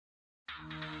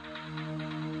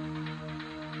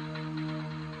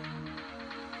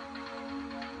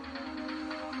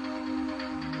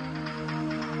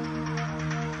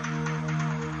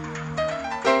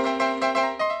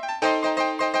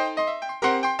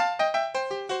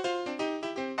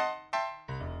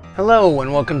Hello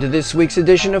and welcome to this week's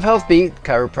edition of HealthBeat,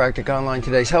 Chiropractic Online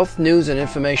Today's health, news, and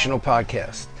informational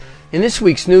podcast. In this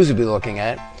week's news, we'll be looking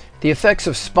at the effects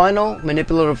of spinal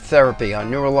manipulative therapy on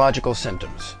neurological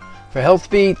symptoms. For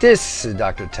HealthBeat, this is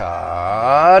Dr.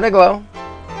 Todd Eglow.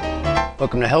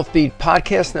 Welcome to HealthBeat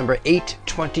podcast number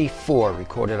 824,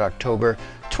 recorded October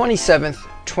 27th,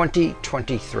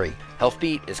 2023.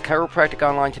 HealthBeat is Chiropractic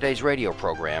Online Today's radio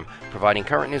program, providing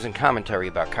current news and commentary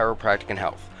about chiropractic and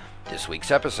health. This week's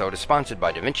episode is sponsored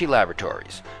by Da Vinci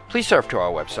Laboratories. Please surf to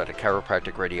our website at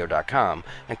chiropracticradio.com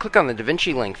and click on the Da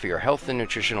Vinci link for your health and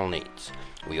nutritional needs.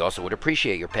 We also would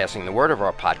appreciate your passing the word of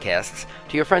our podcasts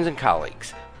to your friends and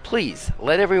colleagues. Please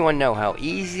let everyone know how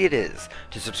easy it is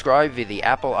to subscribe via the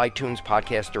Apple iTunes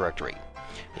podcast directory.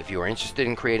 If you are interested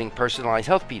in creating personalized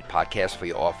HealthBeat podcasts for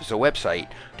your office or website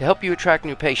to help you attract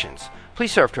new patients,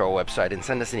 please surf to our website and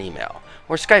send us an email,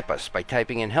 or Skype us by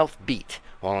typing in HealthBeat,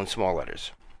 all in small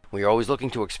letters. We are always looking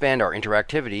to expand our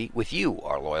interactivity with you,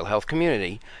 our loyal health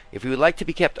community. If you would like to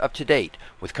be kept up to date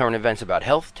with current events about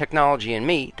health, technology, and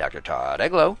me, Dr. Todd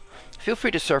Eglow, feel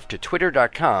free to surf to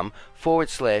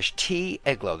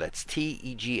twitter.com/TEglow, that's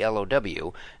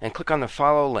TEGLOW, and click on the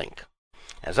follow link.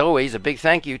 As always, a big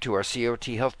thank you to our COT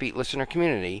HealthBeat listener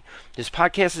community. This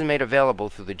podcast is made available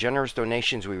through the generous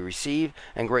donations we receive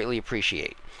and greatly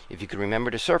appreciate. If you could remember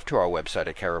to surf to our website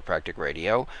at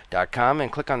chiropracticradio.com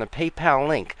and click on the PayPal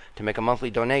link to make a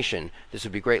monthly donation, this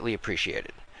would be greatly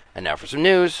appreciated. And now for some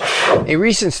news. A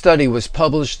recent study was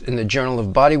published in the Journal of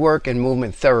Bodywork and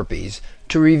Movement Therapies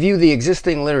to review the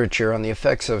existing literature on the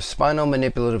effects of spinal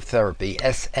manipulative therapy,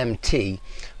 SMT,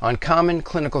 on common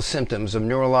clinical symptoms of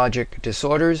neurologic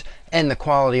disorders and the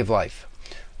quality of life.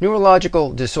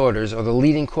 Neurological disorders are the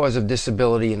leading cause of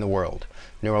disability in the world.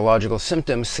 Neurological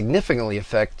symptoms significantly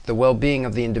affect the well-being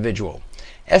of the individual.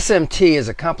 SMT is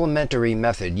a complementary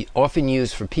method often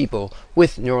used for people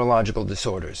with neurological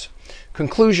disorders.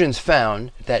 Conclusions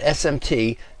found that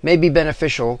SMT may be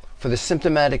beneficial for the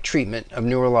symptomatic treatment of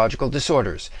neurological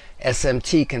disorders.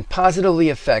 SMT can positively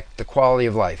affect the quality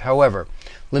of life. However,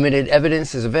 limited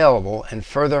evidence is available and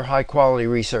further high-quality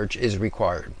research is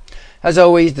required. As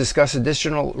always, discuss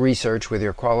additional research with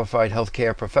your qualified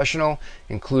healthcare professional,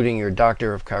 including your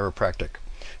doctor of chiropractic.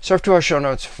 Surf to our show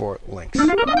notes for links.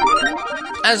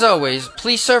 As always,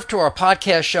 please surf to our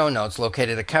podcast show notes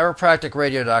located at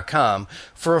chiropracticradio.com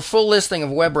for a full listing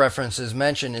of web references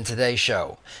mentioned in today's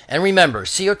show. And remember,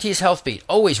 COT's HealthBeat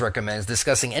always recommends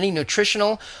discussing any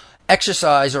nutritional,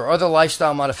 exercise, or other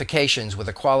lifestyle modifications with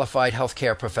a qualified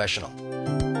healthcare professional.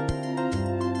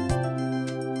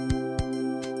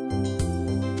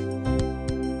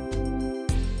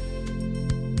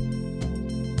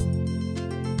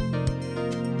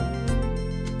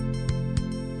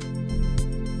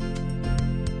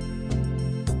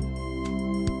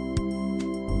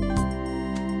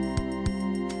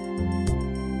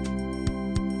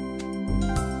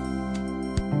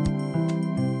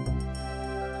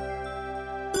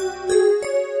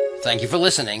 Thank you for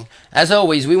listening. As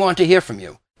always, we want to hear from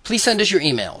you. Please send us your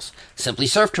emails. Simply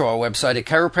surf to our website at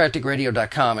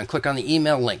chiropracticradio.com and click on the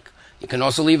email link. You can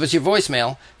also leave us your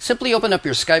voicemail. Simply open up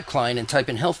your Skype client and type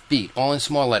in HealthBeat, all in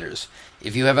small letters.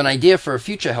 If you have an idea for a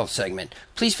future health segment,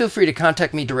 please feel free to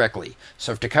contact me directly.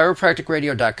 Surf to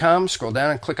chiropracticradio.com, scroll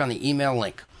down and click on the email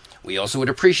link. We also would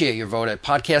appreciate your vote at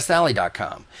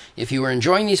podcastalley.com. If you are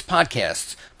enjoying these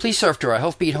podcasts, please surf to our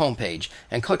HealthBeat homepage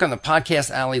and click on the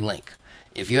Podcast Alley link.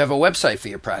 If you have a website for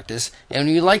your practice and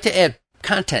you'd like to add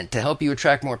content to help you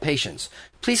attract more patients,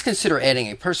 please consider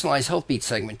adding a personalized HealthBeat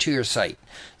segment to your site.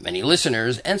 Many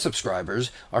listeners and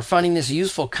subscribers are finding this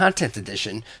useful content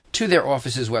addition to their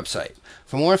office's website.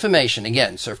 For more information,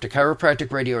 again, surf to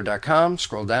chiropracticradio.com,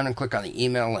 scroll down and click on the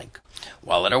email link.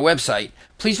 While at our website,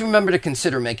 please remember to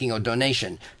consider making a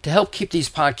donation to help keep these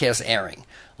podcasts airing.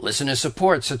 Listener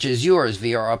support, such as yours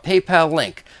via our PayPal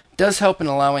link, does help in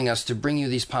allowing us to bring you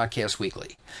these podcasts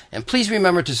weekly. And please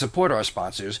remember to support our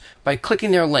sponsors by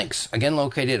clicking their links, again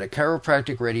located at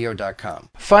chiropracticradio.com.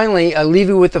 Finally, I leave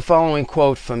you with the following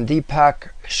quote from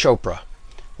Deepak Chopra.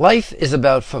 Life is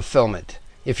about fulfillment.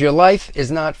 If your life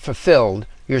is not fulfilled,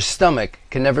 your stomach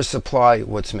can never supply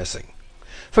what's missing.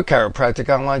 For Chiropractic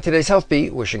Online Today's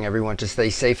HealthBeat, wishing everyone to stay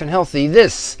safe and healthy,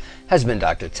 this has been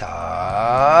Dr.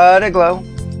 Todd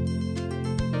Eglow.